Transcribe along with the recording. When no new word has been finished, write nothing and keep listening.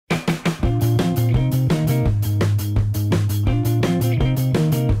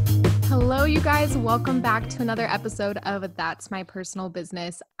you guys. Welcome back to another episode of That's My Personal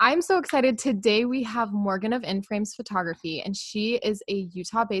Business. I'm so excited. Today we have Morgan of In Frames Photography, and she is a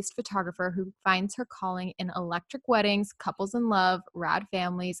Utah-based photographer who finds her calling in electric weddings, couples in love, rad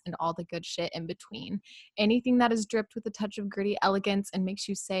families, and all the good shit in between. Anything that is dripped with a touch of gritty elegance and makes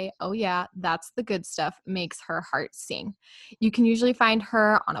you say, oh yeah, that's the good stuff, makes her heart sing. You can usually find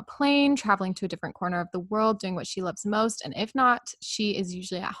her on a plane, traveling to a different corner of the world, doing what she loves most, and if not, she is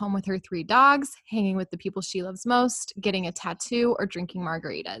usually at home with her 3 dogs, hanging with the people she loves most, getting a tattoo, or drinking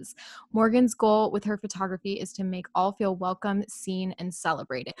margaritas. Morgan's goal with her photography is to make all feel welcome, seen, and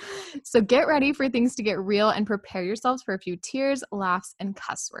celebrated. So get ready for things to get real and prepare yourselves for a few tears, laughs, and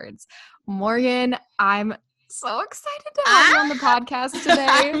cuss words. Morgan, I'm so excited to have you on the podcast today.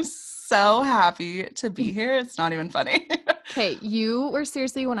 I'm so happy to be here. It's not even funny. Okay, you were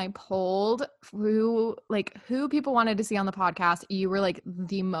seriously, when I polled who people wanted to see on the podcast, you were like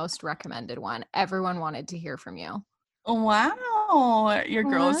the most recommended one. Everyone wanted to hear from you. Wow, your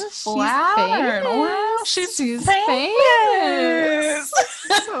girl's She's flattered. Wow, She's famous.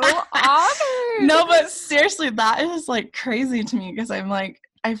 So honored. No, but seriously, that is like crazy to me because I'm like,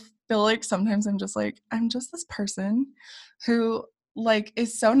 I feel like sometimes I'm just this person who like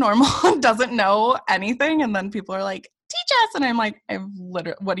is so normal and doesn't know anything, and then people are like, teach us, and I'm like,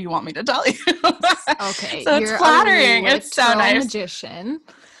 what do you want me to tell you? Okay, so it's flattering. It's so nice. Magician.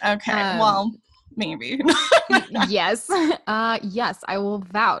 Okay, well, maybe. Yes. Yes, I will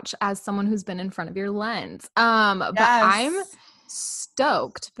vouch as someone who's been in front of your lens. But Yes. I'm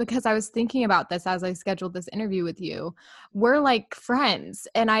stoked because I was thinking about this as I scheduled this interview with you. We're like friends,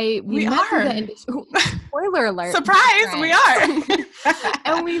 and we met through the industry. Spoiler alert. Surprise, we are.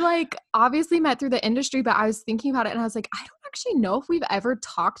 And we like obviously met through the industry, but I was thinking about it and I was like, I don't actually know if we've ever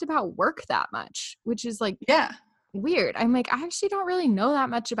talked about work that much, which is like weird. I'm like, I actually don't really know that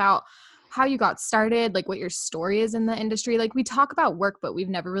much about how you got started, like what your story is in the industry. Like we talk about work, but we've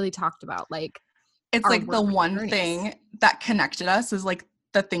never really talked about like it's like the one thing that connected us is like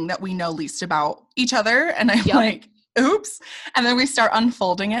the thing that we know least about each other. And I'm like, oops. And then we start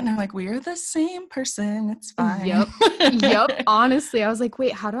unfolding it and I'm like, we are the same person. It's fine. Yep. Honestly, I was like,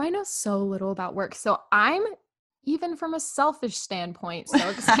 wait, how do I know so little about work? So I'm, even from a selfish standpoint, so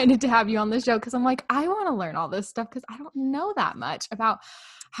excited to have you on the show because I'm like, I want to learn all this stuff because I don't know that much about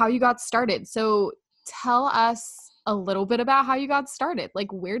how you got started. So tell us a little bit about how you got started.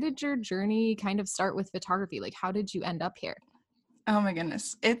 Like, where did your journey kind of start with photography? Like, how did you end up here? Oh my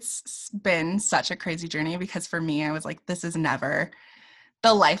goodness. It's been such a crazy journey because for me, I was like, this is never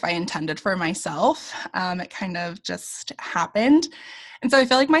the life I intended for myself. It kind of just happened. And so I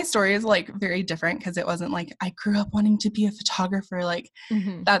feel like my story is like very different because it wasn't like I grew up wanting to be a photographer. Like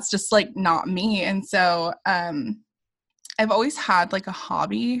that's just like not me. And so I've always had like a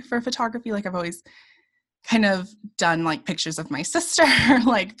hobby for photography. Like I've always kind of done like pictures of my sister,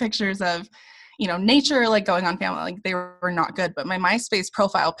 like pictures of, nature, like going on family, like they were not good, but my MySpace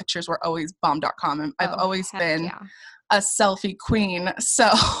profile pictures were always bomb.com. And I've always been a selfie queen. So,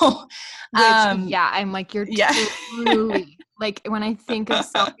 I'm like, you're truly, like when I think of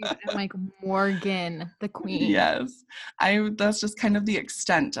selfies, I'm like Morgan, the queen. Yes. That's just kind of the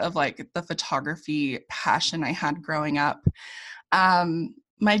extent of like the photography passion I had growing up.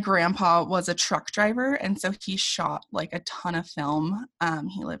 My grandpa was a truck driver, and so he shot like a ton of film.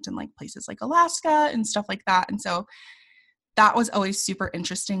 He lived in like places like Alaska and stuff like that. And so that was always super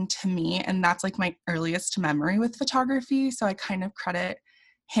interesting to me. And that's like my earliest memory with photography. So I kind of credit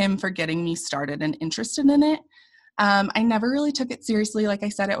him for getting me started and interested in it. I never really took it seriously. Like I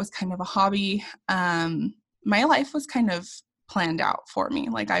said, it was kind of a hobby. My life was kind of planned out for me.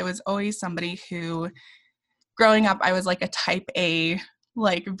 Like I was always somebody who, growing up, I was like a type A,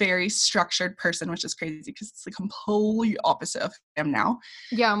 like very structured person, which is crazy because it's the complete opposite of who I am now.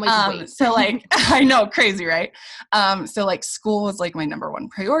 Yeah, I'm like, wait. So like, I know, crazy, right? So like school was like my number one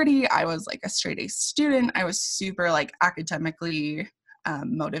priority. I was like a straight A student. I was super like academically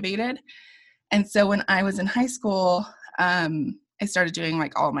motivated. And so when I was in high school, I started doing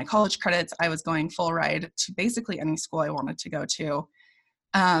like all my college credits. I was going full ride to basically any school I wanted to go to.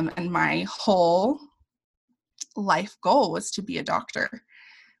 And my whole life goal was to be a doctor,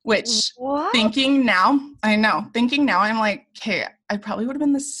 which thinking now, I'm like, okay, I probably would have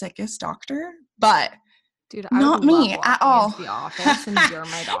been the sickest doctor, but dude, not me at all. The office and you're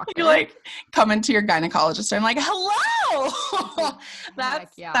my doctor. You like come into your gynecologist. I'm like, hello.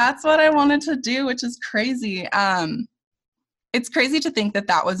 That's what I wanted to do, which is crazy. It's crazy to think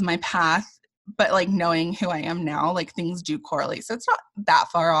that was my path, but like knowing who I am now, like things do correlate. So it's not that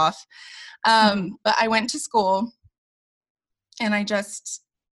far off. But I went to school and I just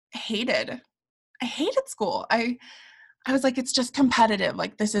hated I hated school. I was like, it's just competitive.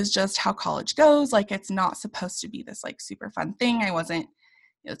 Like, this is just how college goes. Like, it's not supposed to be this like super fun thing. I wasn't,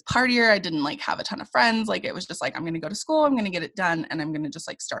 it was partier. I didn't like have a ton of friends. Like, it was just like, I'm going to go to school, I'm going to get it done, and I'm going to just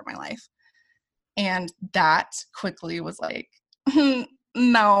like start my life. And that quickly was like,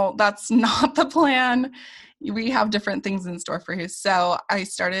 no, that's not the plan. We have different things in store for you. So I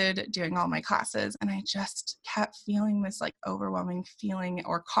started doing all my classes, and I just kept feeling this like overwhelming feeling,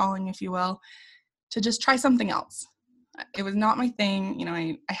 or calling, if you will, to just try something else. It was not my thing. You know,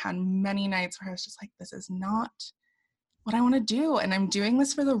 I had many nights where I was just like, this is not what I want to do. And I'm doing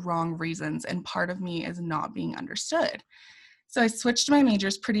this for the wrong reasons. And part of me is not being understood. So I switched my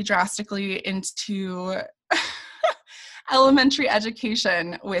majors pretty drastically into elementary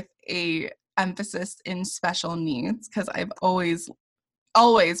education with a emphasis in special needs, because I've always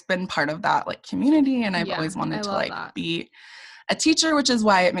been part of that like community, and I've always wanted to like be a teacher, which is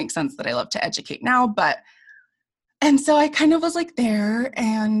why it makes sense that I love to educate now. And so I kind of was like there,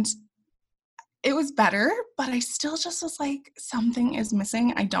 and it was better, but I still just was like, something is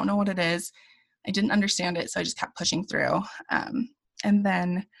missing. I don't know what it is. I didn't understand it, so I just kept pushing through. And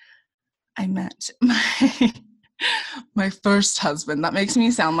then I met my first husband. That makes me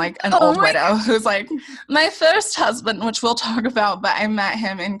sound like an old widow who's like, my first husband, which we'll talk about, but I met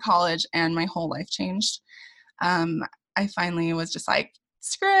him in college and my whole life changed. I finally was just like,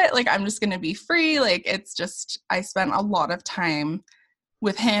 screw it. Like, I'm just going to be free. Like, it's just, I spent a lot of time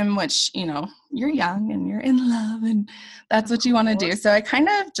with him, which, you know, you're young and you're in love and that's what you want to do. So I kind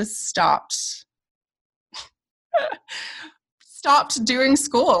of just stopped doing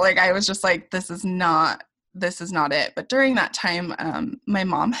school. Like, I was just like, this is not it. But during that time, my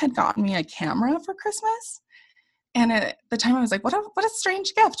mom had gotten me a camera for Christmas. And at the time I was like, what a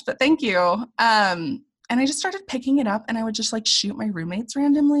strange gift, but thank you. And I just started picking it up, and I would just like shoot my roommates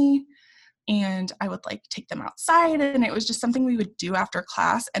randomly, and I would like take them outside, and it was just something we would do after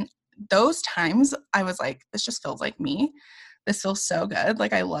class. And those times I was like, this just feels like me. This feels so good.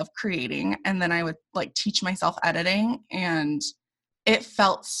 Like, I love creating. And then I would like teach myself editing, and it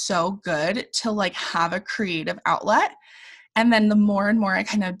felt so good to like have a creative outlet. And then the more and more I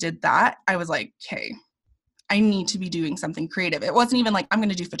kind of did that, I was like, okay, I need to be doing something creative. It wasn't even like, I'm going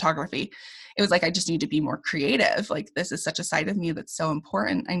to do photography. It was like, I just need to be more creative. Like, this is such a side of me that's so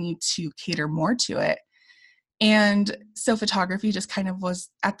important. I need to cater more to it. And so photography just kind of was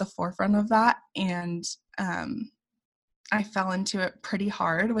at the forefront of that. And I fell into it pretty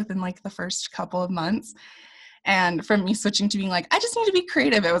hard within like the first couple of months. And from me switching to being like, I just need to be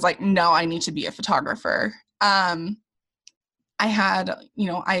creative, it was like, no, I need to be a photographer. I had, you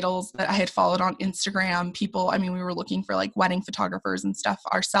know, idols that I had followed on Instagram, people. I mean, we were looking for like wedding photographers and stuff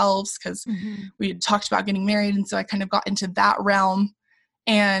ourselves, because we had talked about getting married. And so I kind of got into that realm,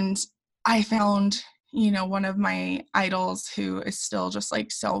 and I found, you know, one of my idols who is still just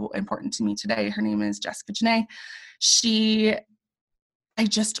like so important to me today. Her name is Jessica Janae. I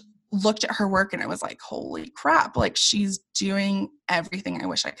just looked at her work, and it was like, holy crap, like, she's doing everything I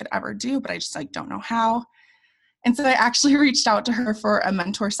wish I could ever do, but I just like don't know how. And so I actually reached out to her for a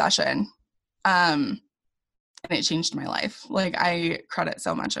mentor session. And it changed my life. Like, I credit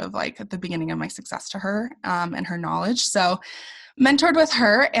so much of like the beginning of my success to her, and her knowledge. So mentored with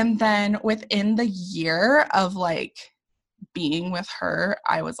her. And then within the year of like being with her,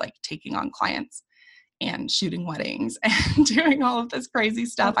 I was like taking on clients and shooting weddings and doing all of this crazy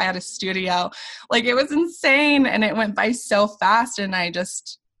stuff. I had a studio. Like, it was insane, and it went by so fast. And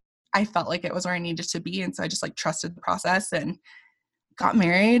I felt like it was where I needed to be. And so I just like trusted the process and got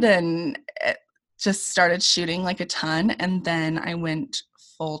married, and it just started shooting like a ton. And then I went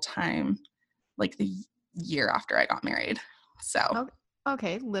full time like the year after I got married. So.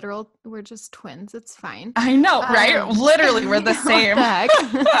 Okay. Literal. We're just twins. It's fine. I know, right? Literally, we're the same. What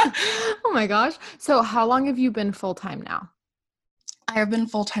the heck? Oh my gosh. So how long have you been full time now? I have been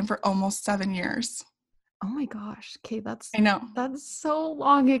full time for almost 7 years. Oh my gosh. Okay, I know. That's so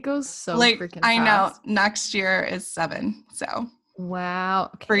long. It goes so like, freaking I fast. know. Next year is 7. So. Wow.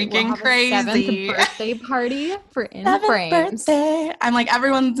 Okay, freaking we'll have crazy. A 7th birthday party for In 7th Frames. birthday. I'm like,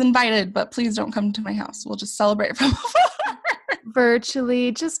 everyone's invited, but please don't come to my house. We'll just celebrate from afar.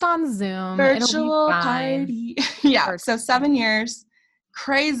 Virtually, just on Zoom. Virtual party. Yeah. Virtual. So 7 years.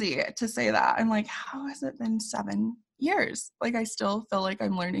 Crazy to say that. I'm like, how has it been 7 years? Like, I still feel like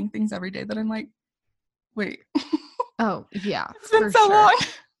I'm learning things every day that I'm like, wait. Oh, yeah. It's been so long.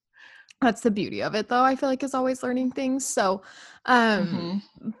 That's the beauty of it, though. I feel like is always learning things. So,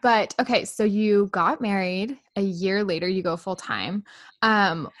 but okay. So you got married a year later, you go full time.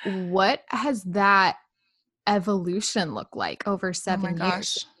 What has that evolution look like over 7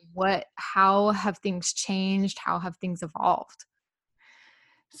 years? how have things changed? How have things evolved?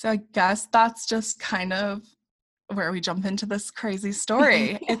 So I guess that's just kind of where we jump into this crazy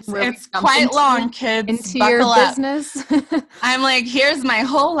story. Where we It's jump quite long, kids. into your Buckle up. business. I'm like, here's my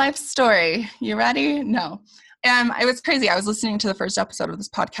whole life story. You ready? No. It was crazy. I was listening to the first episode of this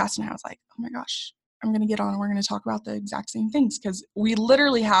podcast and I was like, oh my gosh, I'm going to get on and we're going to talk about the exact same things because we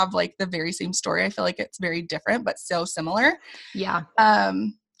literally have like the very same story. I feel like it's very different, but so similar. Yeah.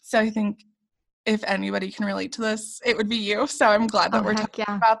 So I think if anybody can relate to this, it would be you. So I'm glad that we're talking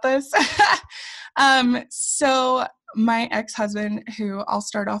about this. So my ex-husband, who I'll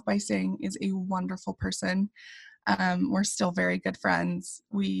start off by saying is a wonderful person. We're still very good friends.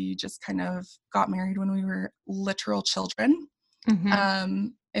 We just kind of got married when we were literal children. Mm-hmm.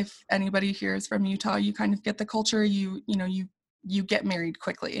 If anybody here is from Utah, you kind of get the culture. You get married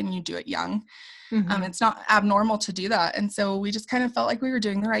quickly and you do it young. Mm-hmm. It's not abnormal to do that. And so we just kind of felt like we were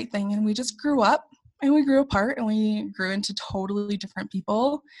doing the right thing and we just grew up and we grew apart and we grew into totally different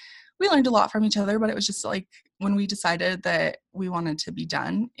people. We learned a lot from each other, but it was just like when we decided that we wanted to be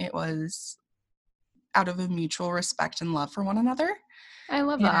done, it was out of a mutual respect and love for one another. I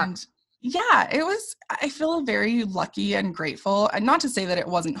love that. Yeah, I feel very lucky and grateful. And not to say that it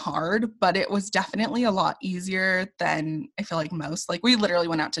wasn't hard, but it was definitely a lot easier than I feel like most. Like we literally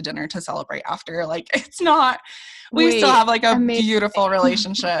went out to dinner to celebrate after. Like we still have like a beautiful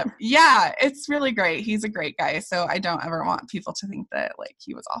relationship. Yeah, it's really great. He's a great guy. So I don't ever want people to think that like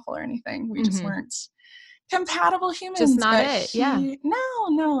he was awful or anything. We just weren't compatible humans. Just not it.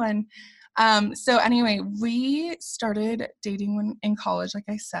 No. And so anyway, we started dating when in college. Like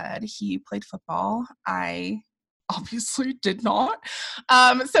I said, he played football. I obviously did not.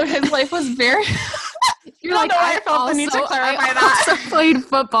 So his life was very. You're like, I felt the need to clarify that. I also played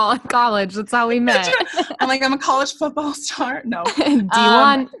football in college. That's how we met. I'm a college football star. No.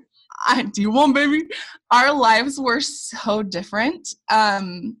 D1. D1, baby. Our lives were so different.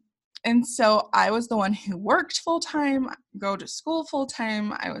 And so I was the one who worked full-time, go to school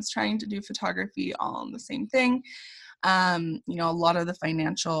full-time. I was trying to do photography all on the same thing. A lot of the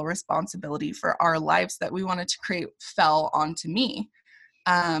financial responsibility for our lives that we wanted to create fell onto me,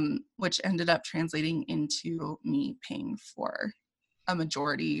 which ended up translating into me paying for a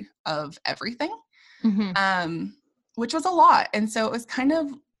majority of everything, which was a lot. And so it was kind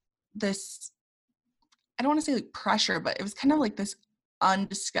of this, I don't want to say like pressure, but it was kind of like this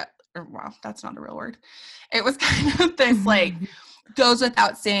wow, that's not a real word. It was kind of this like goes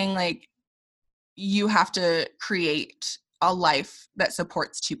without saying, like you have to create a life that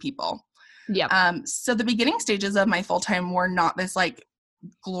supports two people. Yeah. So the beginning stages of my full-time were not this like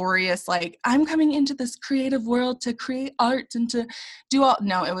glorious, like I'm coming into this creative world to create art and to do all.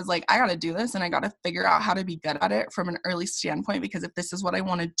 No, it was like, I got to do this and I got to figure out how to be good at it from an early standpoint, because if this is what I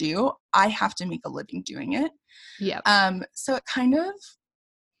want to do, I have to make a living doing it. Yeah. So it kind of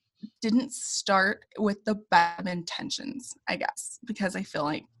didn't start with the bad intentions, I guess, because I feel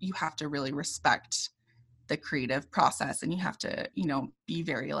like you have to really respect the creative process and you have to, be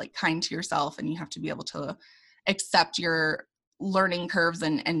very like kind to yourself, and you have to be able to accept your learning curves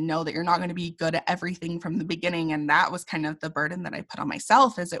and know that you're not going to be good at everything from the beginning. And that was kind of the burden that I put on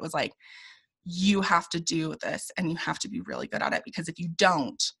myself, is it was like, you have to do this and you have to be really good at it, because if you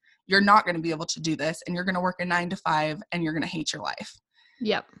don't, you're not going to be able to do this, and you're going to work a 9 to 5 and you're going to hate your life.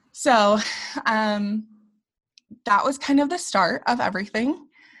 Yep. So that was kind of the start of everything.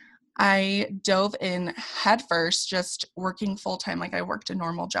 I dove in headfirst, just working full-time. Like I worked a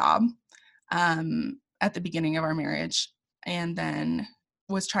normal job at the beginning of our marriage, and then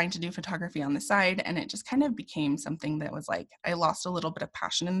was trying to do photography on the side. And it just kind of became something that was like, I lost a little bit of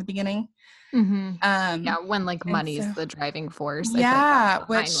passion in the beginning. Yeah, when like money's the driving force. Yeah, which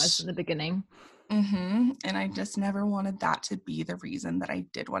mine was in the beginning. And I just never wanted that to be the reason that I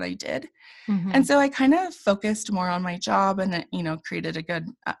did what I did. And so I kind of focused more on my job and, created a good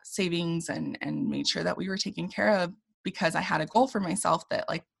savings and made sure that we were taken care of, because I had a goal for myself that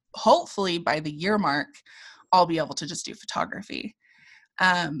like, hopefully by the year mark, I'll be able to just do photography,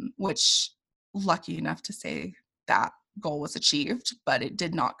 which lucky enough to say that goal was achieved, but it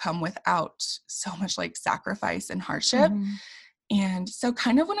did not come without so much like sacrifice and hardship. And so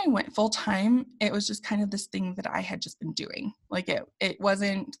kind of when I went full time, it was just kind of this thing that I had just been doing. Like it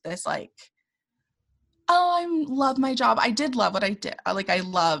wasn't this like, oh, I love my job. I did love what I did. Like I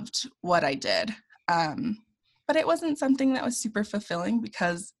loved what I did. But it wasn't something that was super fulfilling,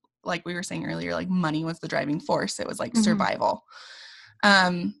 because like we were saying earlier, like money was the driving force. It was like survival.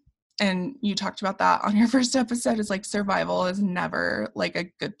 And and you talked about that on your first episode, is like survival is never like a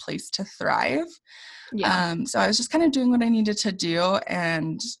good place to thrive. Yeah. So I was just kind of doing what I needed to do.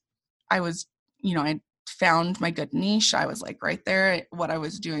 And I was, I found my good niche. I was like right there. What I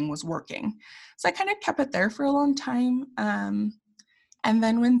was doing was working. So I kind of kept it there for a long time. And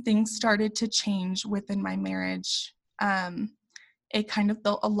then when things started to change within my marriage, it kind of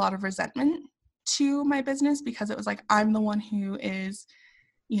built a lot of resentment to my business, because it was like, I'm the one who is,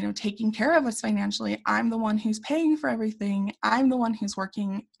 taking care of us financially. I'm the one who's paying for everything. I'm the one who's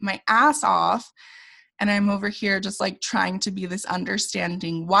working my ass off. And I'm over here just like trying to be this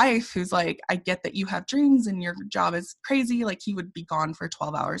understanding wife who's like, I get that you have dreams and your job is crazy. Like, he would be gone for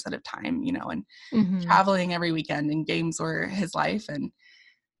 12 hours at a time, and Mm-hmm. traveling every weekend, and games were his life. And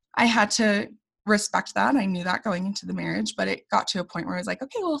I had to respect that. I knew that going into the marriage, but it got to a point where I was like,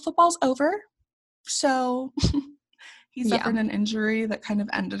 okay, well, football's over. So he Yeah. suffered an injury that kind of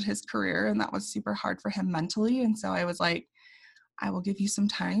ended his career, and that was super hard for him mentally. And so I was like, I will give you some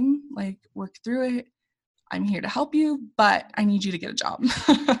time, like work through it. I'm here to help you, but I need you to get a job.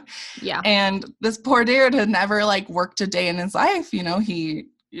 Yeah. And this poor dude had never like worked a day in his life. He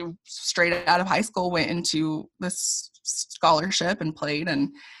straight out of high school went into this scholarship and played,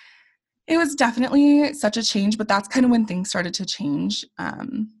 and it was definitely such a change. But that's kind of when things started to change.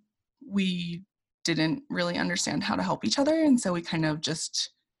 We didn't really understand how to help each other, and so we kind of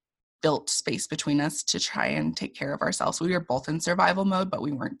just built space between us to try and take care of ourselves. We were both in survival mode, but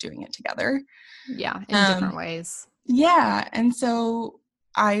we weren't doing it together. Yeah. In different ways. Yeah. And so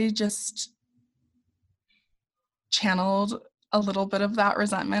I just channeled a little bit of that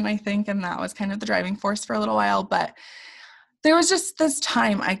resentment, I think, and that was kind of the driving force for a little while. But there was just this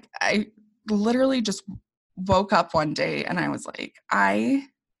time I literally just woke up one day and I was like, I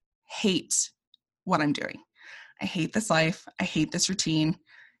hate what I'm doing. I hate this life. I hate this routine.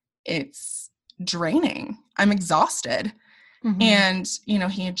 It's draining. I'm exhausted. Mm-hmm. And,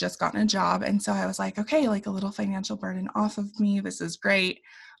 he had just gotten a job. And so I was like, okay, like a little financial burden off of me. This is great.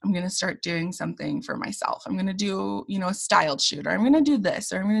 I'm going to start doing something for myself. I'm going to do, a styled shoot, or I'm going to do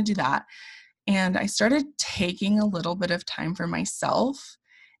this, or I'm going to do that. And I started taking a little bit of time for myself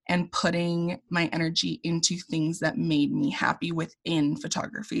and putting my energy into things that made me happy within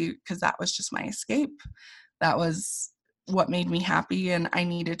photography, because that was just my escape. That was what made me happy. And I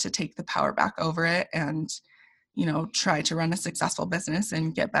needed to take the power back over it and, try to run a successful business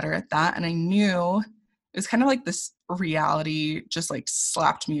and get better at that. And I knew it was kind of like this reality just like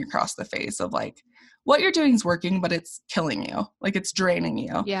slapped me across the face of like, what you're doing is working, but it's killing you. Like, it's draining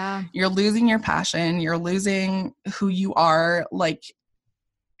you. Yeah. You're losing your passion. You're losing who you are. Like,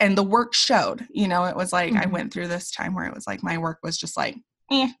 and the work showed, it was like, I went through this time where it was like, my work was just like,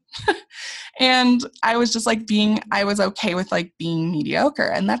 eh. And I was just like I was okay with like being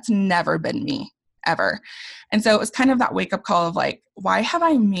mediocre. And that's never been me ever. And so it was kind of that wake up call of like, why have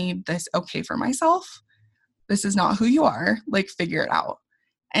I made this okay for myself? This is not who you are. Like, figure it out.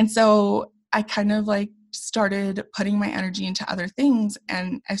 And so I kind of like started putting my energy into other things.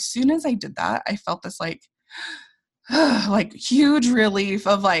 And as soon as I did that, I felt this like, like huge relief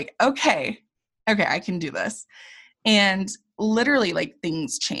of like, okay, I can do this. And literally like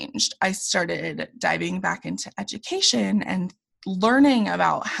things changed. I started diving back into education and learning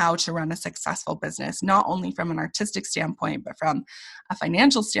about how to run a successful business, not only from an artistic standpoint, but from a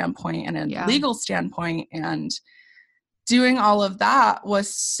financial standpoint and a legal standpoint. And doing all of that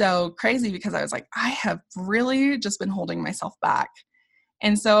was so crazy, because I was like, I have really just been holding myself back.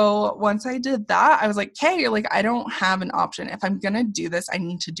 And so once I did that, I was like, hey, like, I don't have an option. If I'm going to do this, I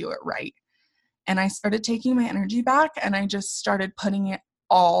need to do it right. And I started taking my energy back, and I just started putting it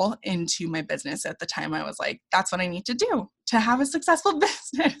all into my business. At the time, I was like, that's what I need to do to have a successful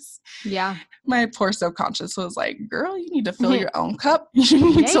business. Yeah. My poor subconscious was like, girl, you need to fill your own cup.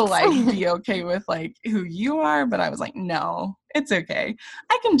 You need to like be okay with like who you are. But I was like, no, it's okay.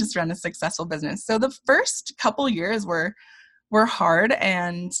 I can just run a successful business. So the first couple years were hard,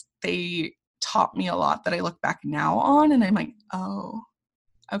 and they taught me a lot that I look back now on, and I'm like, oh,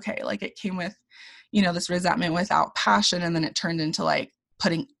 okay. Like, it came with, this resentment without passion. And then it turned into like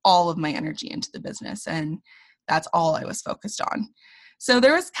putting all of my energy into the business. And that's all I was focused on. So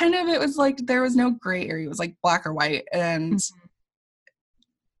there was it was like, there was no gray area. It was like black or white. And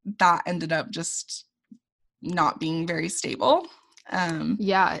that ended up just not being very stable.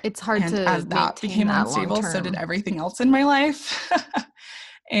 Yeah. It's hard and to as that became that unstable, so did everything else in my life.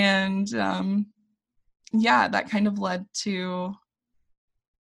 And yeah, that kind of led to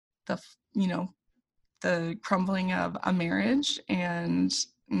the crumbling of a marriage and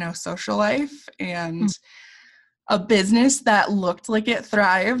no social life. And a business that looked like it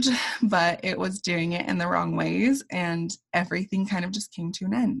thrived, but it was doing it in the wrong ways, and everything kind of just came to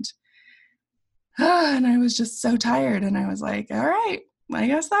an end. And I was just so tired, and I was like, all right, I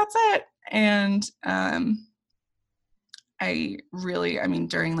guess that's it. And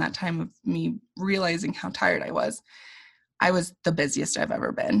during that time of me realizing how tired I was the busiest I've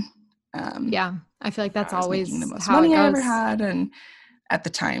ever been. Yeah, I feel like that's I was making the always most how it money I goes. ever had, and at the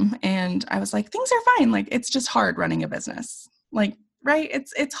time, and I was like, things are fine. Like, it's just hard running a business. Like, right?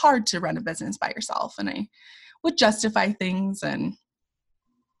 It's hard to run a business by yourself. And I would justify things, and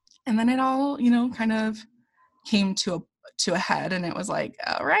then it all, kind of came to a head, and it was like,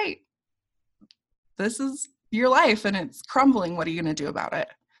 all right, this is your life and it's crumbling. What are you going to do about it?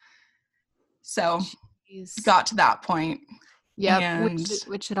 So Jeez. got to that point. Yep, and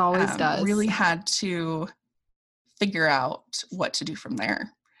which it always does. Really had to figure out what to do from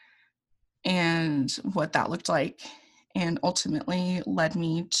there and what that looked like, and ultimately led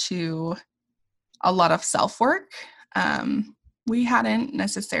me to a lot of self-work. We hadn't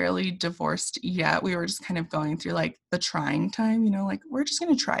necessarily divorced yet. We were just kind of going through like the trying time, like we're just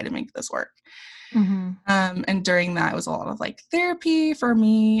going to try to make this work. Mm-hmm. And during that, it was a lot of like therapy for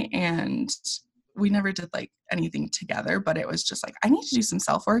me, and we never did like anything together, but it was just like, I need to do some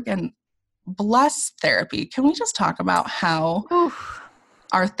self-work, and bless therapy. Can we just talk about how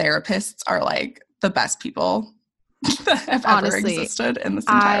our therapists are like the best people that have ever existed in this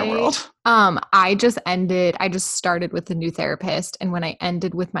entire world? I just started with a new therapist, and when I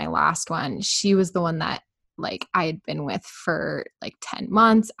ended with my last one, she was the one that like I had been with for like 10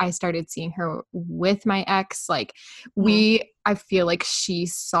 months. I started seeing her with my ex. Like I feel like she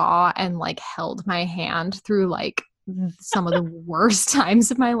saw and like held my hand through like some of the worst times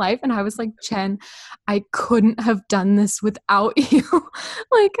of my life. And I was like, Jen, I couldn't have done this without you.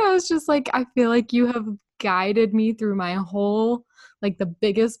 Like, I was just like, I feel like you have guided me through my whole, like the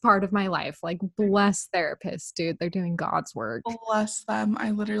biggest part of my life. Like, bless therapists, dude. They're doing God's work. Bless them.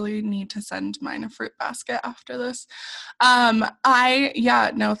 I literally need to send mine a fruit basket after this. Therapy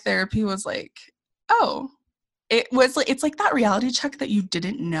was like, it's like that reality check that you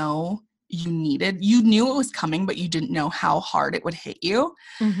didn't know you needed. You knew it was coming, but you didn't know how hard it would hit you.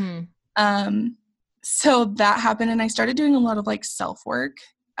 Mm-hmm. So that happened, and I started doing a lot of like self-work.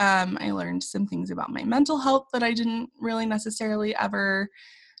 I learned some things about my mental health that I didn't really necessarily ever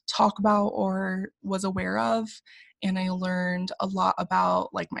talk about or was aware of. And I learned a lot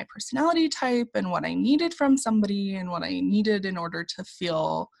about like my personality type and what I needed from somebody and what I needed in order to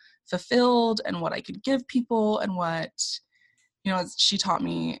feel fulfilled, and what I could give people, and what, she taught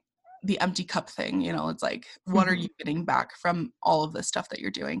me the empty cup thing. It's like, what are you getting back from all of this stuff that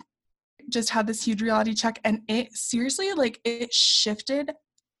you're doing? Just had this huge reality check, and it seriously, like, it shifted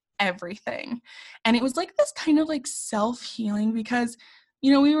everything. And it was like this kind of like self-healing, because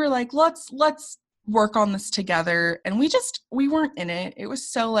we were like, let's work on this together, and we weren't in it. It was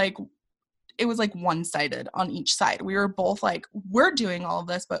so like, it was like one-sided on each side. We were both like, we're doing all of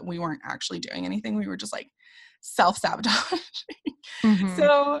this, but we weren't actually doing anything. We were just like self-sabotaging.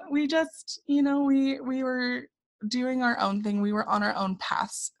 So we just, we were doing our own thing. We were on our own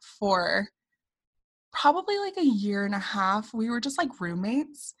paths for probably like a year and a half. We were just like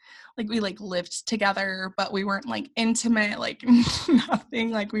roommates. Like, we like lived together, but we weren't like intimate, like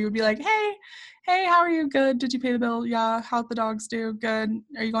nothing. Like, we would be like, hey, how are you? Good. Did you pay the bill? Yeah. How'd the dogs do? Good.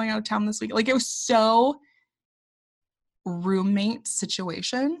 Are you going out of town this week? Like, it was so roommate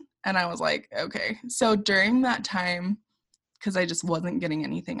situation. And I was like, okay. So during that time, because I just wasn't getting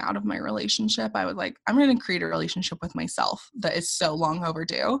anything out of my relationship, I was like, I'm going to create a relationship with myself that is so long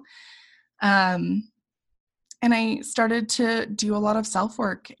overdue. And I started to do a lot of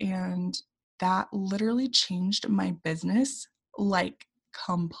self-work, and that literally changed my business like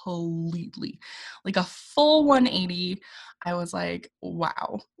completely, like a full 180. I was like,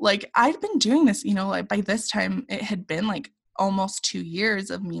 wow, like I've been doing this, like by this time it had been like almost 2 years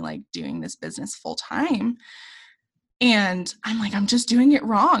of me like doing this business full time. And I'm like, I'm just doing it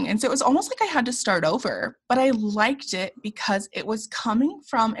wrong. And so it was almost like I had to start over, but I liked it because it was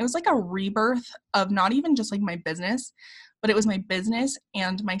it was like a rebirth of not even just like my business, but it was my business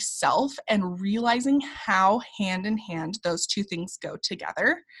and myself, and realizing how hand in hand those two things go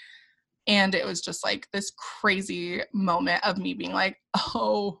together. And it was just like this crazy moment of me being like,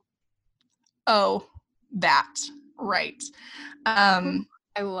 oh, that, right.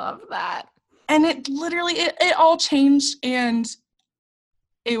 I love that. And it literally, it all changed, and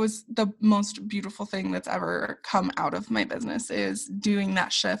it was the most beautiful thing that's ever come out of my business, is doing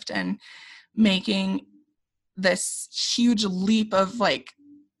that shift and making this huge leap of like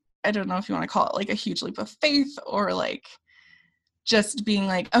I don't know if you want to call it like a huge leap of faith or like just being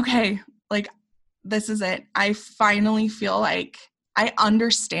like, okay, like this is it. I finally feel like I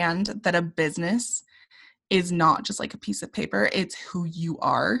understand that a business is not just like a piece of paper. It's who you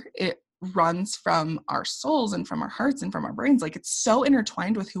are. It runs from our souls and from our hearts and from our brains. Like it's so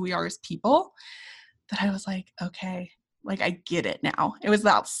intertwined with who we are as people that I was like, okay, like I get it now. It was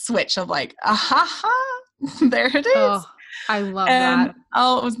that switch of like, aha, there it is. Oh, I love And that.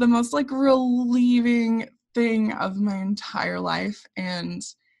 it was the most like relieving thing of my entire life. And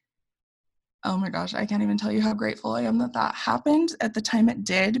oh my gosh, I can't even tell you how grateful I am that that happened at the time it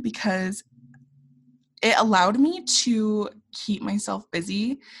did, because it allowed me to keep myself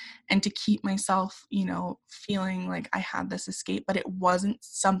busy and to keep myself, you know, feeling like I had this escape, but it wasn't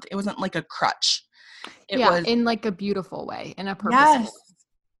like a crutch. It Yeah, was, in like a beautiful way, in a purposeful yes. way.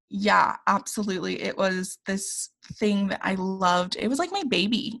 Yeah, absolutely. It was this thing that I loved. It was like my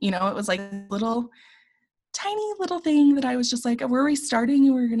baby, you know, it was like a little tiny little thing that I was just like, we're restarting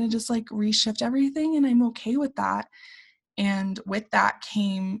and we're going to just like reshift everything. And I'm okay with that. And with that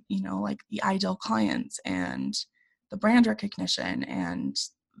came, you know, like the ideal clients and the brand recognition and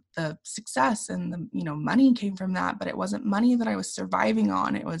the success and the, you know, money came from that, but it wasn't money that I was surviving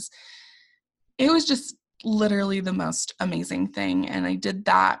on. It was just literally the most amazing thing. And I did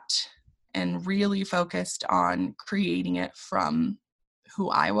that and really focused on creating it from who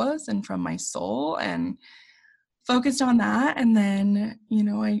I was and from my soul and focused on that. And then, you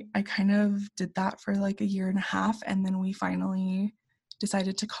know, I kind of did that for like a year and a half. And then we finally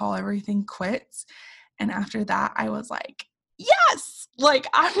decided to call everything quits. And after that, I was like, yes, like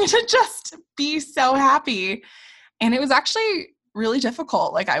I'm going to just be so happy. And it was actually really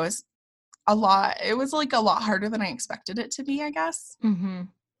difficult. Like it was like a lot harder than I expected it to be, I guess.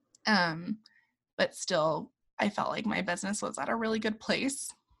 Mm-hmm. But still, I felt like my business was at a really good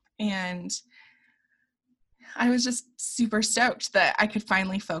place. And I was just super stoked that I could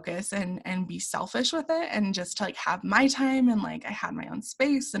finally focus and be selfish with it and just like have my time and like I had my own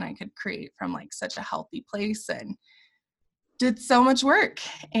space and I could create from like such a healthy place and did so much work.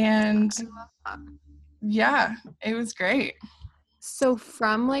 And I love that. yeah, it was great. So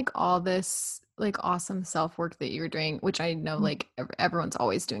from like all this like awesome self work that you were doing, which I know like everyone's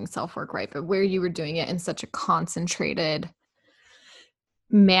always doing self work, right? But where you were doing it in such a concentrated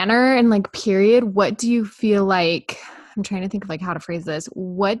manner and like period, what do you feel like? I'm trying to think of like how to phrase this.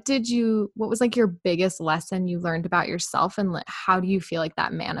 What was like your biggest lesson you learned about yourself, and like, how do you feel like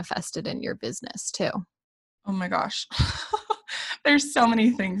that manifested in your business too? Oh my gosh. There's so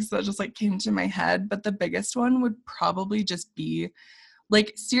many things that just like came to my head, but the biggest one would probably just be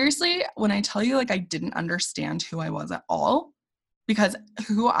like, seriously, when I tell you like I didn't understand who I was at all, because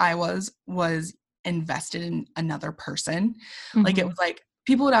who I was invested in another person. Like it Mm-hmm. was like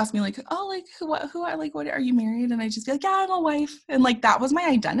people would ask me like, oh, like what are you married? And I just be like, yeah, I'm a wife. And like that was my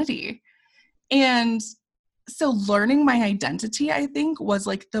identity. And so learning my identity, I think, was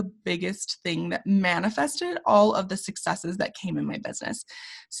like the biggest thing that manifested all of the successes that came in my business.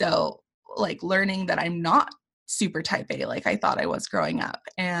 So like learning that I'm not super type A like I thought I was growing up,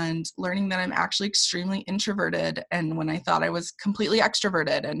 and learning that I'm actually extremely introverted and when I thought I was completely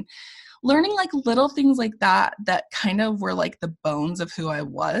extroverted, and learning like little things like that that kind of were like the bones of who I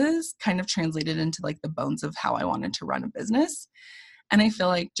was kind of translated into like the bones of how I wanted to run a business. And I feel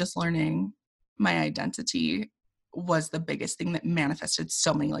like just learning my identity was the biggest thing that manifested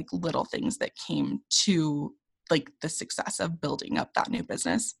so many like little things that came to like the success of building up that new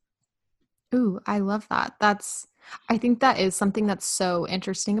business. Ooh, I love that. I think that is something that's so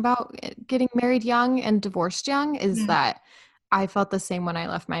interesting about getting married young and divorced young, is Mhm. that I felt the same when I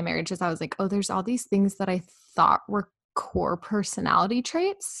left my marriage. As I was like, oh, there's all these things that I thought were core personality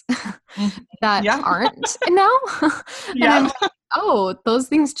traits Mhm. that Yeah. aren't now. And I'm Yeah. like, oh, those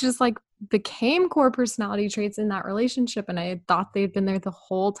things just like became core personality traits in that relationship. And I thought they'd been there the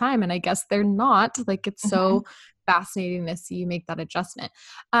whole time. And I guess they're not. Like, it's Mhm. so fascinating to see you make that adjustment.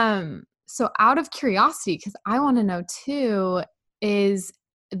 So out of curiosity, because I want to know too, is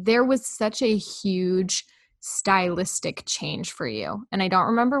there was such a huge stylistic change for you. And I don't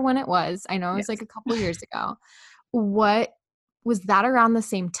remember when it was. I know it was like Yes. a couple years ago. What was that around the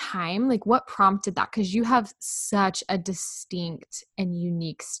same time? Like what prompted that? Because you have such a distinct and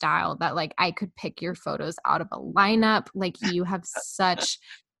unique style that like I could pick your photos out of a lineup. Like you have such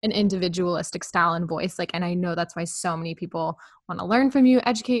an individualistic style and voice. Like, and I know that's why so many people want to learn from you,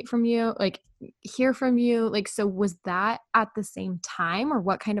 educate from you, like hear from you. Like, so was that at the same time, or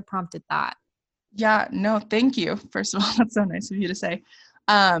what kind of prompted that? Yeah, no, thank you. First of all, that's so nice of you to say.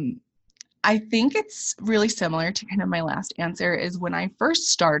 Um, I think it's really similar to kind of my last answer is when I first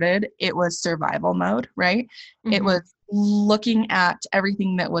started, it was survival mode, right? It Mm-hmm. was looking at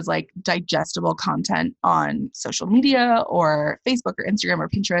everything that was like digestible content on social media or Facebook or Instagram or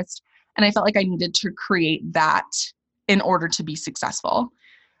Pinterest. And I felt like I needed to create that in order to be successful.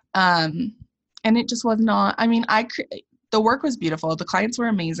 Um, and it just was not, I mean, the work was beautiful. The clients were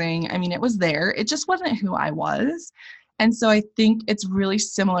amazing. I mean, it was there. It just wasn't who I was. And so I think it's really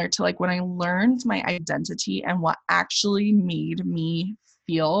similar to like when I learned my identity and what actually made me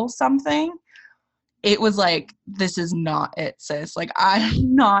feel something, it was like, this is not it, sis. Like,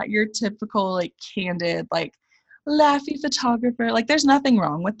 I'm not your typical, like, candid, like, laughy photographer. Like, there's nothing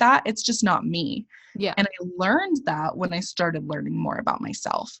wrong with that. It's just not me. Yeah. And I learned that when I started learning more about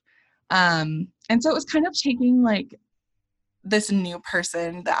myself. And so it was kind of taking like this new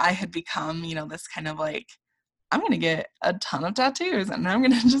person that I had become, this kind of like, I'm going to get a ton of tattoos and I'm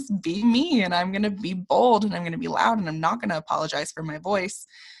going to just be me and I'm going to be bold and I'm going to be loud and I'm not going to apologize for my voice.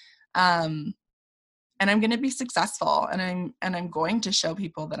 Um, and I'm going to be successful and I'm going to show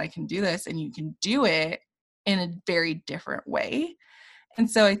people that I can do this and you can do it in a very different way. And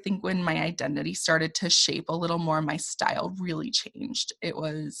so I think when my identity started to shape a little more, my style really changed. I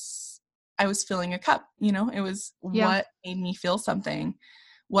was filling a cup, it was Yeah. what made me feel something,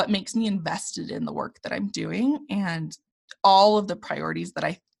 what makes me invested in the work that I'm doing. And all of the priorities that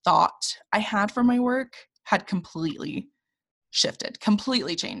I thought I had for my work had completely shifted,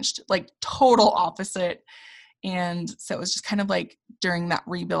 completely changed, like total opposite. And so it was just kind of like during that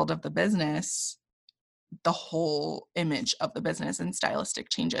rebuild of the business, the whole image of the business and stylistic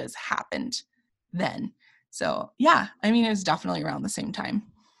changes happened then. So yeah, I mean, it was definitely around the same time.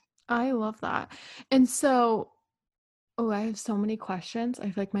 I love that. And so, oh, I have so many questions. I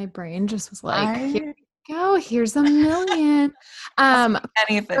feel like my brain just was like, here I we go, here's a million. ask Um,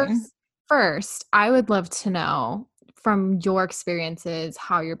 anything. first, I would love to know from your experiences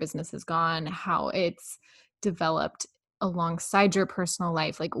how your business has gone, how it's developed alongside your personal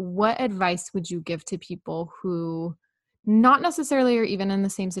life. Like, what advice would you give to people who not necessarily are even in the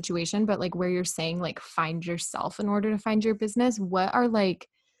same situation, but like where you're saying, like, find yourself in order to find your business?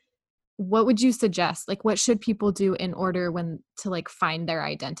 What would you suggest? Like, what should people do in order when to like find their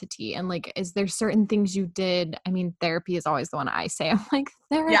identity? And like, is there certain things you did? I mean, therapy is always the one I say. I'm like,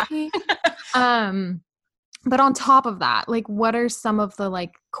 Yeah. therapy. Um, but on top of that, like, what are some of the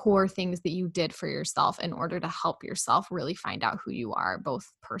like core things that you did for yourself in order to help yourself really find out who you are, both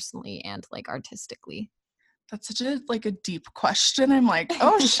personally and like artistically? That's such a like a deep question. I'm like,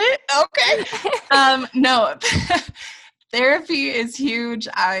 oh shit, okay. No. Therapy is huge.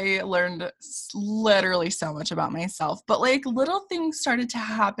 I learned literally so much about myself, but like little things started to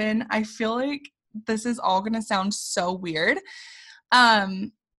happen. I feel like this is all going to sound so weird.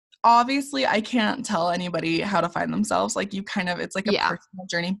 Um, Obviously I can't tell anybody how to find themselves. Like it's like a Yeah. personal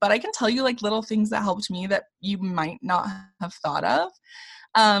journey, but I can tell you like little things that helped me that you might not have thought of.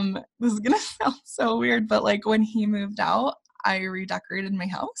 This is gonna sound so weird, but like when he moved out, I redecorated my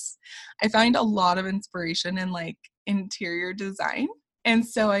house. I found a lot of inspiration in like interior design. And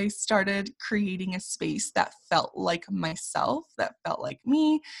so I started creating a space that felt like myself, that felt like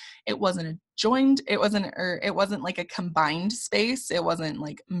me. It wasn't a joined, it wasn't like a combined space. It wasn't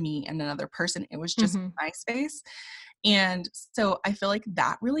like me and another person. It was just Hmm. my space. And so I feel like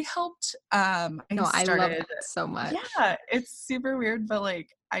that really helped. I No, I love started, that so much. yeah, it's super weird, but like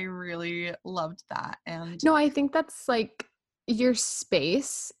I really loved that. And No, I think that's like your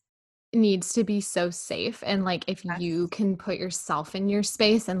space needs to be so safe, and like if you yes, can put yourself in your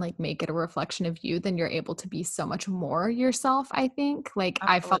space and like make it a reflection of you, then you're able to be so much more yourself. I think like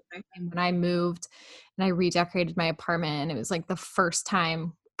I felt absolutely. the same when I moved and I redecorated my apartment, and it was like the first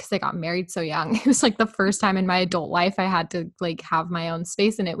time because I got married so young. It was like the first time in my adult life I had to like have my own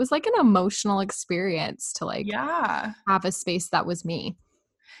space, and it was like an emotional experience to like Yeah. have a space that was me.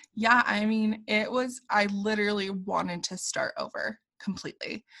 Yeah. I mean, I literally wanted to start over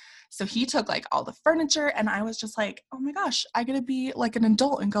completely. So he took like all the furniture, and I was just like, oh my gosh, I gotta be like an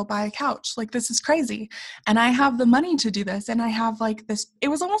adult and go buy a couch. Like, this is crazy. And I have the money to do this. And I have like this, it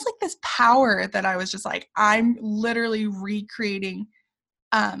was almost like this power that I was just like, I'm literally recreating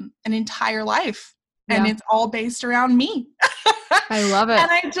an entire life. And Yeah, it's all based around me. I love it. And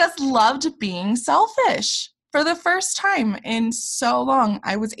I just loved being selfish. For the first time in so long,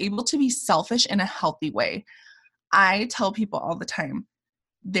 I was able to be selfish in a healthy way. I tell people all the time,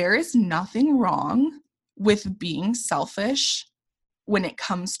 there is nothing wrong with being selfish when it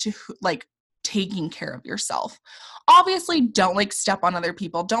comes to like taking care of yourself. Obviously, don't like step on other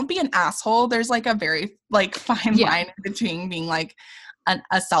people. Don't be an asshole. There's like a very like fine Yeah. line between being like,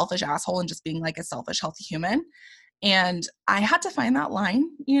 a selfish asshole and just being like a selfish, healthy human. And I had to find that line,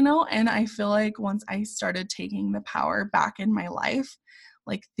 you know, and I feel like once I started taking the power back in my life,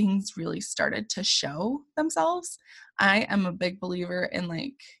 like things really started to show themselves. I am a big believer in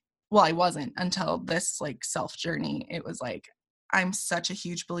like, well, I wasn't until this like self journey. It was like, I'm such a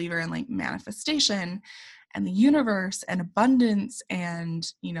huge believer in like manifestation and the universe and abundance and,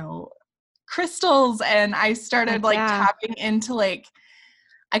 you know, crystals. And I started like tapping into like,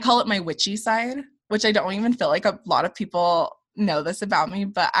 I call it my witchy side, which I don't even feel like a lot of people know this about me,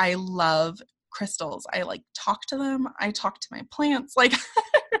 but I love crystals. I like talk to them. I talk to my plants. Like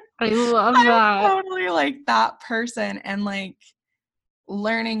I love that. I'm totally like that person. And like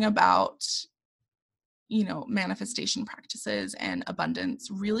learning about, you know, manifestation practices and abundance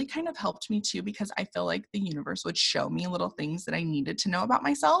really kind of helped me too, because I feel like the universe would show me little things that I needed to know about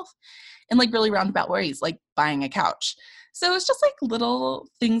myself in like really roundabout ways, like buying a couch. So it's just like little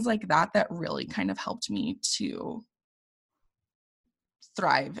things like that that really kind of helped me to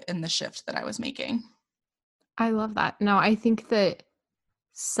thrive in the shift that I was making. I love that. No, I think that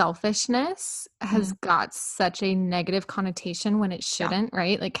selfishness has got such a negative connotation when it shouldn't,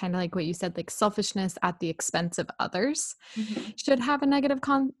 right? Like kind of like what you said, like selfishness at the expense of others should have a negative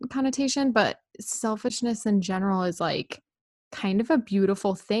connotation, but selfishness in general is like kind of a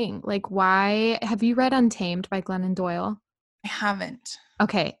beautiful thing. Like why have you read Untamed by Glennon Doyle? I haven't.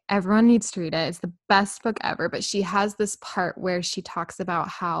 Okay, everyone needs to read it. It's the best book ever, but she has this part where she talks about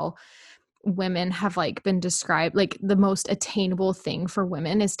how women have like been described like the most attainable thing for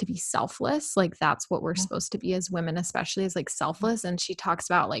women is to be selfless. Like that's what we're supposed to be as women, especially as like selfless. And she talks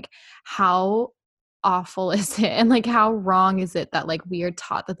about like how awful is it and like how wrong is it that like we are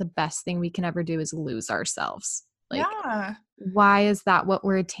taught that the best thing we can ever do is lose ourselves. Like why is that what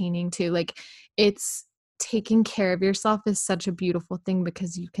we're attaining to? Like it's taking care of yourself is such a beautiful thing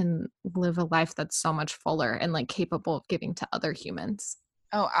because you can live a life that's so much fuller and like capable of giving to other humans.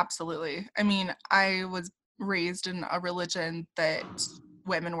 Oh, absolutely. I mean, I was raised in a religion that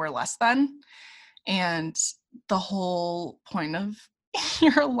women were less than, and the whole point of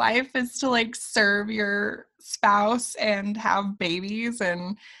your life is to like serve your spouse and have babies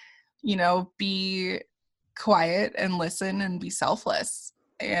and, you know, be quiet and listen and be selfless.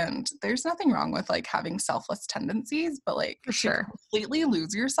 And there's nothing wrong with like having selfless tendencies, but like for sure, to completely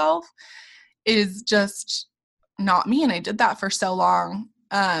lose yourself is just not me. And I did that for so long.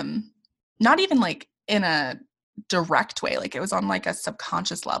 Not even like in a direct way, like it was on like a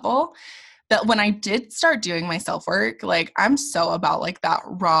subconscious level that when I did start doing my self-work, like I'm so about like that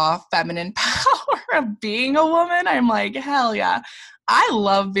raw feminine power of being a woman. I'm like, hell yeah. I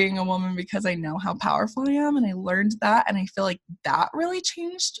love being a woman because I know how powerful I am and I learned that. And I feel like that really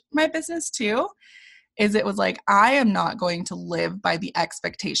changed my business too, is it was like, I am not going to live by the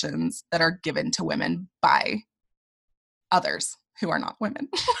expectations that are given to women by others who are not women.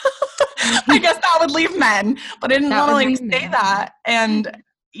 I guess that would leave men, but I didn't want to like say that. And,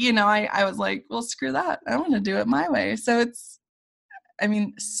 you know, I was like, well, screw that. I want to do it my way. So it's, I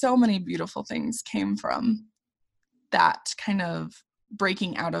mean, so many beautiful things came from that kind of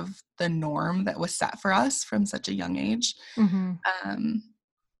breaking out of the norm that was set for us from such a young age.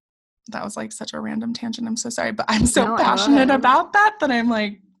 That was like such a random tangent. I'm so sorry, but I'm so passionate about that I'm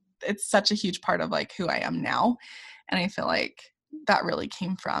like, it's such a huge part of like who I am now. And I feel like that really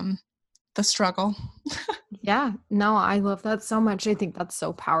came from the struggle. Yeah, no, I love that so much. I think that's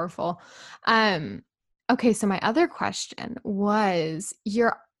so powerful. Okay, so my other question was,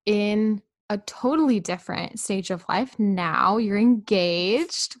 you're in a totally different stage of life now. You're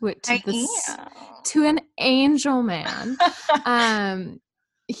engaged to an angel man.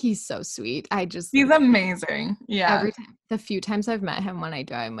 He's so sweet. He's amazing. Yeah. Every time, the few times I've met him, when I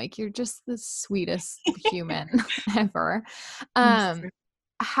do, I'm like, you're just the sweetest human ever.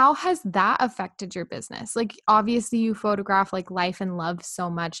 How has that affected your business? Like, obviously you photograph like life and love so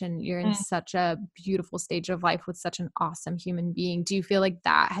much and you're in such a beautiful stage of life with such an awesome human being. Do you feel like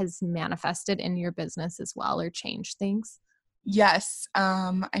that has manifested in your business as well or changed things? Yes.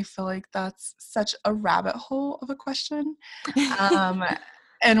 I feel like that's such a rabbit hole of a question.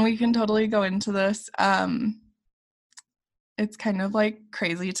 And we can totally go into this. It's kind of like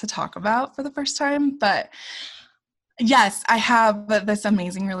crazy to talk about for the first time, but yes, I have this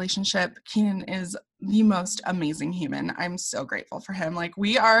amazing relationship. Keenan is the most amazing human. I'm so grateful for him. Like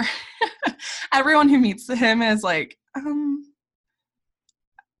we are, everyone who meets him is like,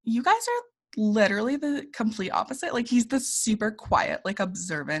 you guys are literally the complete opposite. Like he's the super quiet, like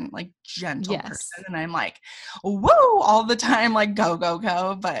observant, like gentle Yes. person. And I'm like, whoa, all the time, like go, go,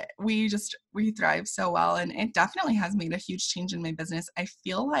 go. But we thrive so well. And it definitely has made a huge change in my business. I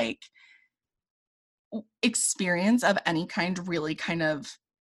feel like experience of any kind really kind of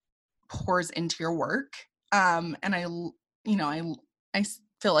pours into your work. And I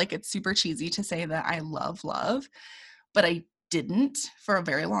feel like it's super cheesy to say that I love, but I didn't for a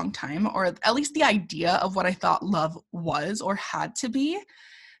very long time, or at least the idea of what I thought love was or had to be,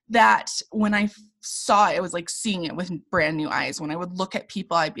 that when I saw it, it was like seeing it with brand new eyes. When I would look at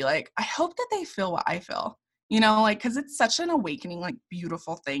people, I'd be like, I hope that they feel what I feel, like, because it's such an awakening, like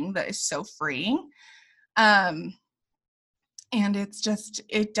beautiful thing that is so freeing. And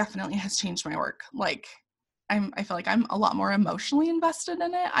it definitely has changed my work. Like I feel like I'm a lot more emotionally invested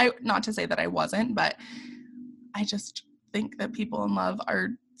in it. Not to say that I wasn't, but I just think that people in love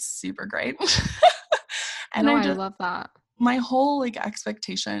are super great. And I love that. My whole like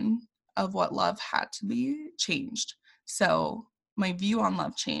expectation of what love had to be changed. So my view on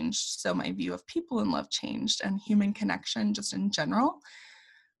love changed. So my view of people in love changed, and human connection just in general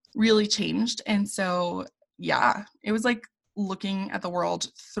really changed. And so, yeah, it was like looking at the world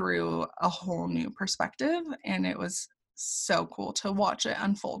through a whole new perspective. And it was so cool to watch it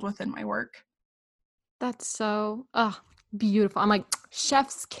unfold within my work. That's so beautiful. I'm like,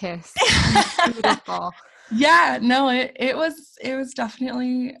 chef's kiss. Beautiful. Yeah, no, it was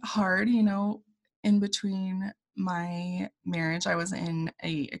definitely hard, in between my marriage. I was in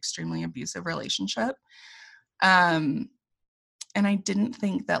a extremely abusive relationship. And I didn't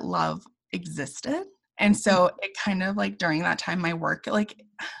think that love existed. And so it kind of like during that time, my work, like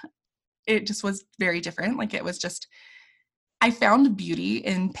it just was very different. Like it was just, I found beauty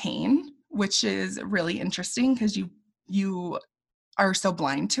in pain, which is really interesting because you are so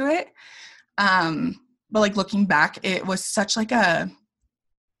blind to it. But like looking back, it was such like it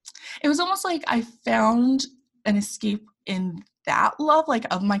was almost like I found an escape in that love, like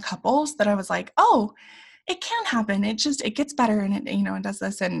of my couples, that I was like, oh, it can happen. It gets better, and it does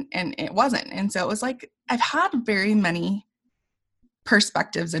this, and it wasn't. And so it was like, I've had very many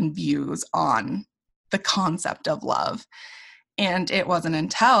perspectives and views on the concept of love. And it wasn't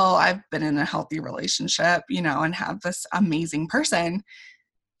until I've been in a healthy relationship, and have this amazing person,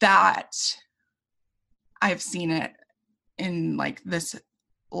 that I've seen it in like this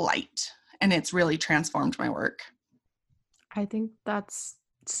light, and it's really transformed my work. I think that's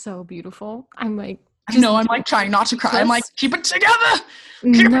so beautiful. I'm like, I'm like trying not to cry. I'm like, keep it together.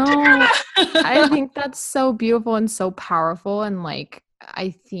 Keep it together. I think that's so beautiful and so powerful. And like, I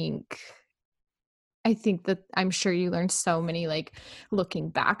think that I'm sure you learned so many, like looking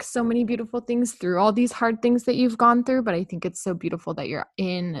back, so many beautiful things through all these hard things that you've gone through. But I think it's so beautiful that you're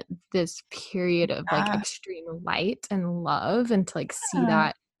in this period of like extreme light and love, and to like see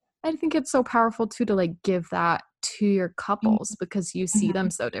that. I think it's so powerful too, to like give that to your couples, because you see them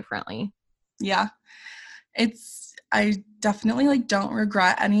so differently. Yeah. I definitely like don't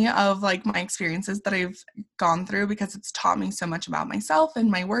regret any of like my experiences that I've gone through, because it's taught me so much about myself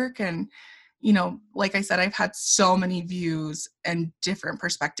and my work. And, like I said, I've had so many views and different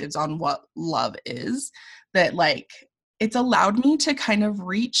perspectives on what love is, that like it's allowed me to kind of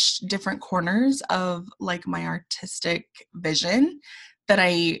reach different corners of like my artistic vision that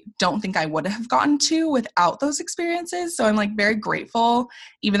I don't think I would have gotten to without those experiences. So I'm like very grateful,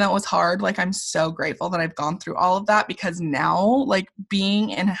 even though it was hard. Like I'm so grateful that I've gone through all of that, because now like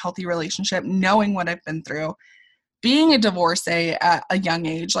being in a healthy relationship, knowing what I've been through, being a divorcee at a young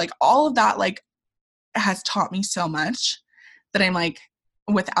age, like all of that like has taught me so much, that I'm like,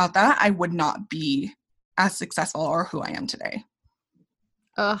 without that, I would not be as successful or who I am today.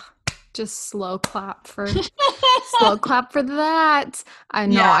 Just slow clap for that. I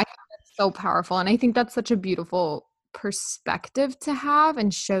know. Yeah. I think that's so powerful. And I think that's such a beautiful perspective to have,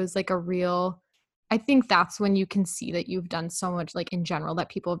 and shows like I think that's when you can see that you've done so much, like in general, that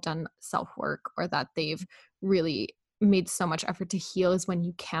people have done self-work, or that they've really made so much effort to heal, is when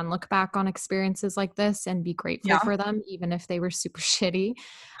you can look back on experiences like this and be grateful for them, even if they were super shitty.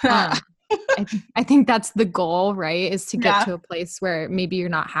 I think that's the goal, right? Is to get to a place where maybe you're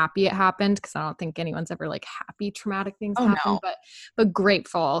not happy it happened, because I don't think anyone's ever like happy traumatic things happen, but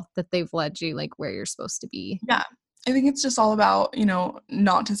grateful that they've led you like where you're supposed to be. Yeah. I think it's just all about,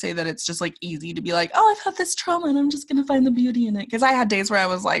 not to say that it's just like easy to be like, oh, I've had this trauma and I'm just going to find the beauty in it. Because I had days where I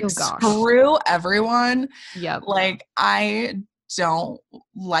was like, screw everyone. Yep. Like, I don't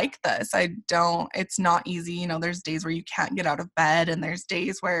like this. It's not easy. There's days where you can't get out of bed, and there's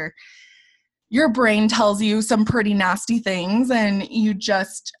days where your brain tells you some pretty nasty things, and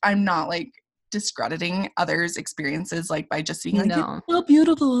I'm not like discrediting others' experiences, like by just being like, it's No. so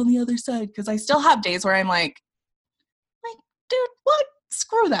beautiful on the other side. Because I still have days where I'm like, dude, what?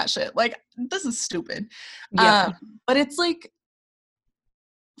 Screw that shit. Like, this is stupid. Yep. But it's like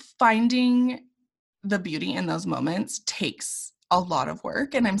finding the beauty in those moments takes a lot of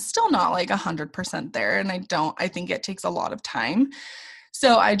work, and I'm still not like 100% there. And I think it takes a lot of time.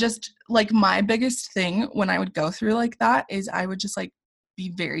 So I just like, my biggest thing when I would go through like that is I would just like be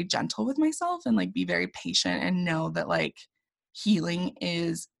very gentle with myself and like be very patient and know that like healing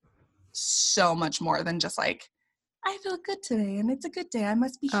is so much more than just like, I feel good today and it's a good day, I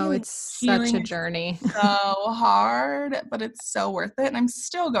must be Oh, healing. it's such Healing a is journey. so hard, but it's so worth it. And I'm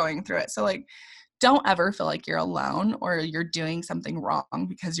still going through it. So like, don't ever feel like you're alone or you're doing something wrong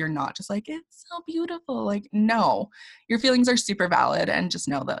because you're not just like, it's so beautiful. Like, no, your feelings are super valid, and just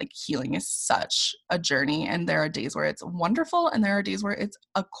know that like healing is such a journey. And there are days where it's wonderful and there are days where it's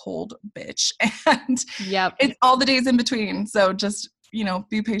a cold bitch, and Yep. it's all the days in between. So just,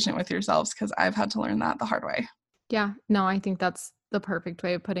 be patient with yourselves, because I've had to learn that the hard way. Yeah. No, I think that's the perfect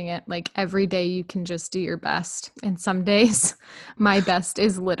way of putting it. Like every day you can just do your best. And some days my best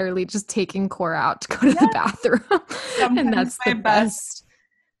is literally just taking Cora out to go to the Yes, bathroom. And sometimes that's my the best best.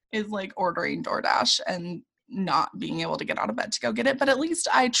 is like ordering DoorDash and not being able to get out of bed to go get it, but at least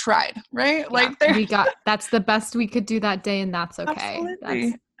I tried, right? Yeah. Like there. That's the best we could do that day. And that's okay.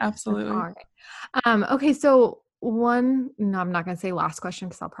 That's Absolutely. all right. Okay, so no, I'm not gonna say last question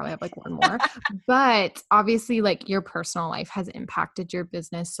because I'll probably have like one more. But obviously, like your personal life has impacted your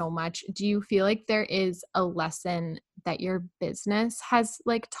business so much. Do you feel like there is a lesson that your business has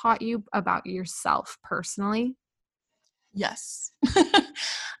like taught you about yourself personally? Yes.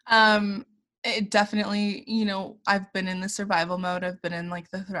 um it definitely, I've been in the survival mode, I've been in like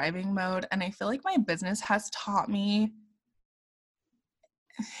the thriving mode, and I feel like my business has taught me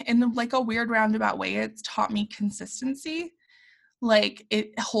in like a weird roundabout way, it's taught me consistency. Like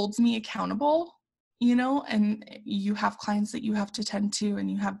it holds me accountable, and you have clients that you have to tend to,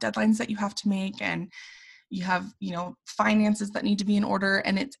 and you have deadlines that you have to make, and you have, finances that need to be in order.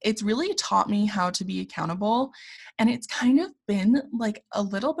 And it's really taught me how to be accountable. And it's kind of been like a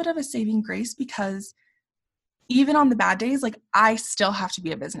little bit of a saving grace, because even on the bad days, like I still have to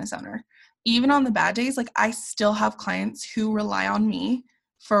be a business owner. Even on the bad days, like I still have clients who rely on me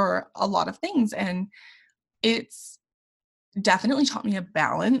for a lot of things. And it's definitely taught me a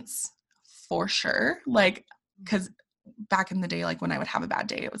balance, for sure. Like, because back in the day, like when I would have a bad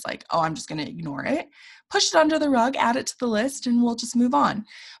day, it was like, oh, I'm just going to ignore it, push it under the rug, add it to the list, and we'll just move on.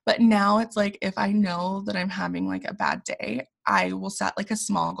 But now it's like, if I know that I'm having like a bad day, I will set like a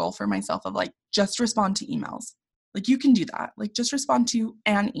small goal for myself of like, just respond to emails. Like, you can do that. Like, just respond to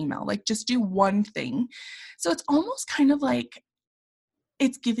an email. Like, just do one thing. So it's almost kind of like,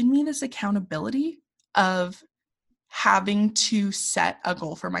 it's given me this accountability of having to set a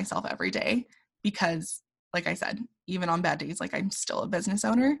goal for myself every day, because like I said, even on bad days, like I'm still a business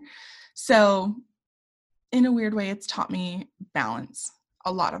owner. So in a weird way, it's taught me balance,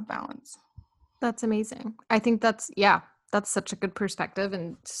 a lot of balance. That's amazing. I think that's such a good perspective.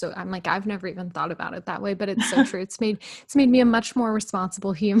 And so I'm like, I've never even thought about it that way, but it's so true. It's made me a much more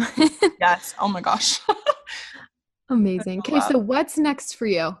responsible human. Yes. Oh my gosh. Amazing. I Okay, love. so what's next for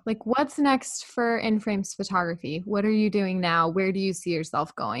you? Like, what's next for In Frames Photography? What are you doing now? Where do you see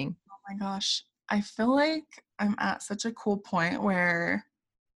yourself going? Oh my gosh. I feel like I'm at such a cool point where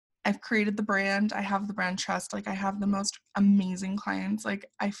I've created the brand. I have the brand trust. Like I have the most amazing clients. Like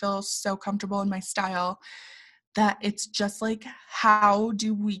I feel so comfortable in my style that it's just like, how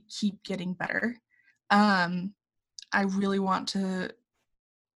do we keep getting better? Um, I really want to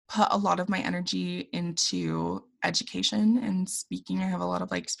put a lot of my energy into education and speaking. I have a lot of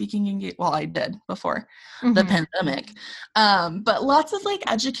like speaking well, I did before the Hmm. pandemic. But lots of like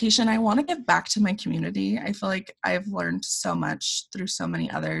education. I want to give back to my community. I feel like I've learned so much through so many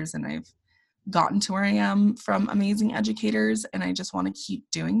others, and I've gotten to where I am from amazing educators, and I just want to keep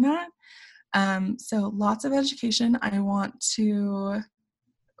doing that. So lots of education. I want to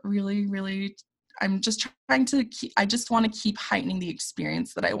really, really, I'm just trying to I just want to keep heightening the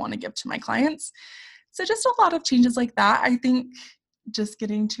experience that I want to give to my clients. So just a lot of changes like that. I think just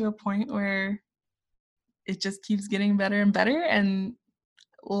getting to a point where it just keeps getting better and better, and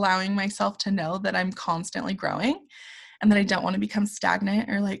allowing myself to know that I'm constantly growing, and that I don't want to become stagnant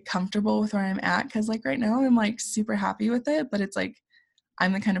or like comfortable with where I'm at. Cause like right now I'm like super happy with it, but it's like,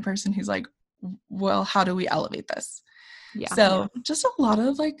 I'm the kind of person who's like, well, how do we elevate this? Yeah. So just a lot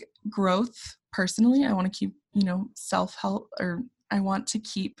of like growth personally. I want to keep, self-help, or I want to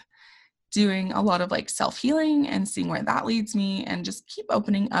keep doing a lot of like self-healing and seeing where that leads me, and just keep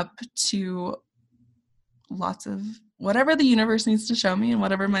opening up to lots of whatever the universe needs to show me and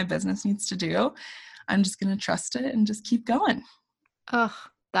whatever my business needs to do. I'm just going to trust it and just keep going. Oh,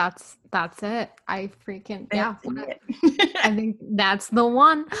 that's it. I freaking, yeah. It. I think that's the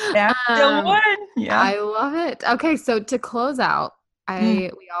one. That's the one. Yeah. I love it. Okay, so to close out,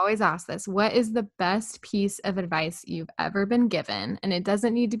 we always ask this. What is the best piece of advice you've ever been given? And it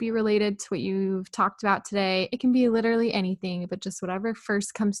doesn't need to be related to what you've talked about today. It can be literally anything, but just whatever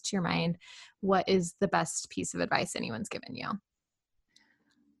first comes to your mind. What is the best piece of advice anyone's given you?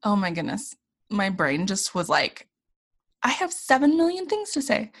 Oh my goodness. My brain just was like, I have 7 million things to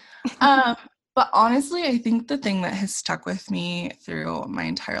say. But honestly, I think the thing that has stuck with me through my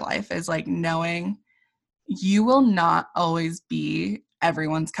entire life is like knowing you will not always be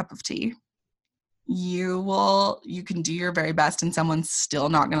everyone's cup of tea. You can do your very best and someone's still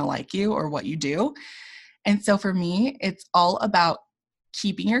not going to like you or what you do. And so for me, it's all about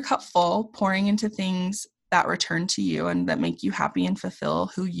keeping your cup full, pouring into things that return to you and that make you happy and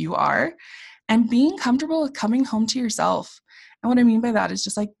fulfill who you are, and being comfortable with coming home to yourself. And what I mean by that is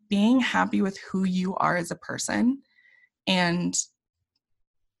just like being happy with who you are as a person, and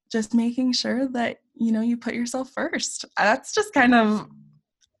just making sure that, you put yourself first. That's just kind of,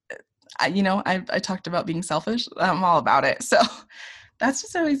 I talked about being selfish. I'm all about it. So that's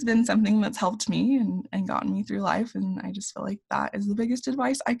just always been something that's helped me and gotten me through life. And I just feel like that is the biggest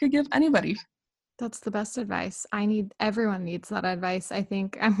advice I could give anybody. That's the best advice. Everyone needs that advice. I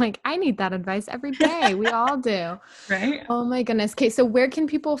think I'm like, I need that advice every day. We all do. Right? Oh my goodness. Okay. So where can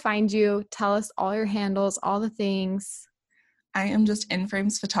people find you? Tell us all your handles, all the things. I am just In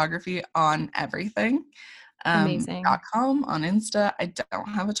Frames Photography on everything. Amazing. .com, on Insta. I don't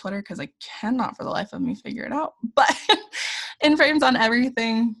have a Twitter because I cannot for the life of me figure it out. But In Frames on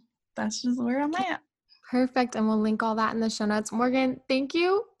everything. That's just where I'm at. Perfect. And we'll link all that in the show notes. Morgan, thank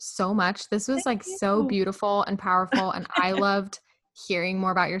you so much. This was so beautiful and powerful. And I loved hearing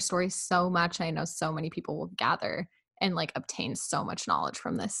more about your story so much. I know so many people will gather and like obtain so much knowledge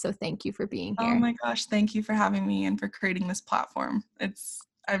from this. So thank you for being here. Oh my gosh. Thank you for having me and for creating this platform.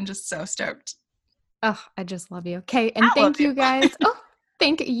 I'm just so stoked. Oh, I just love you. Okay. And thank you guys.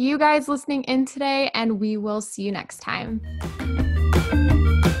 Thank you guys listening in today, and we will see you next time.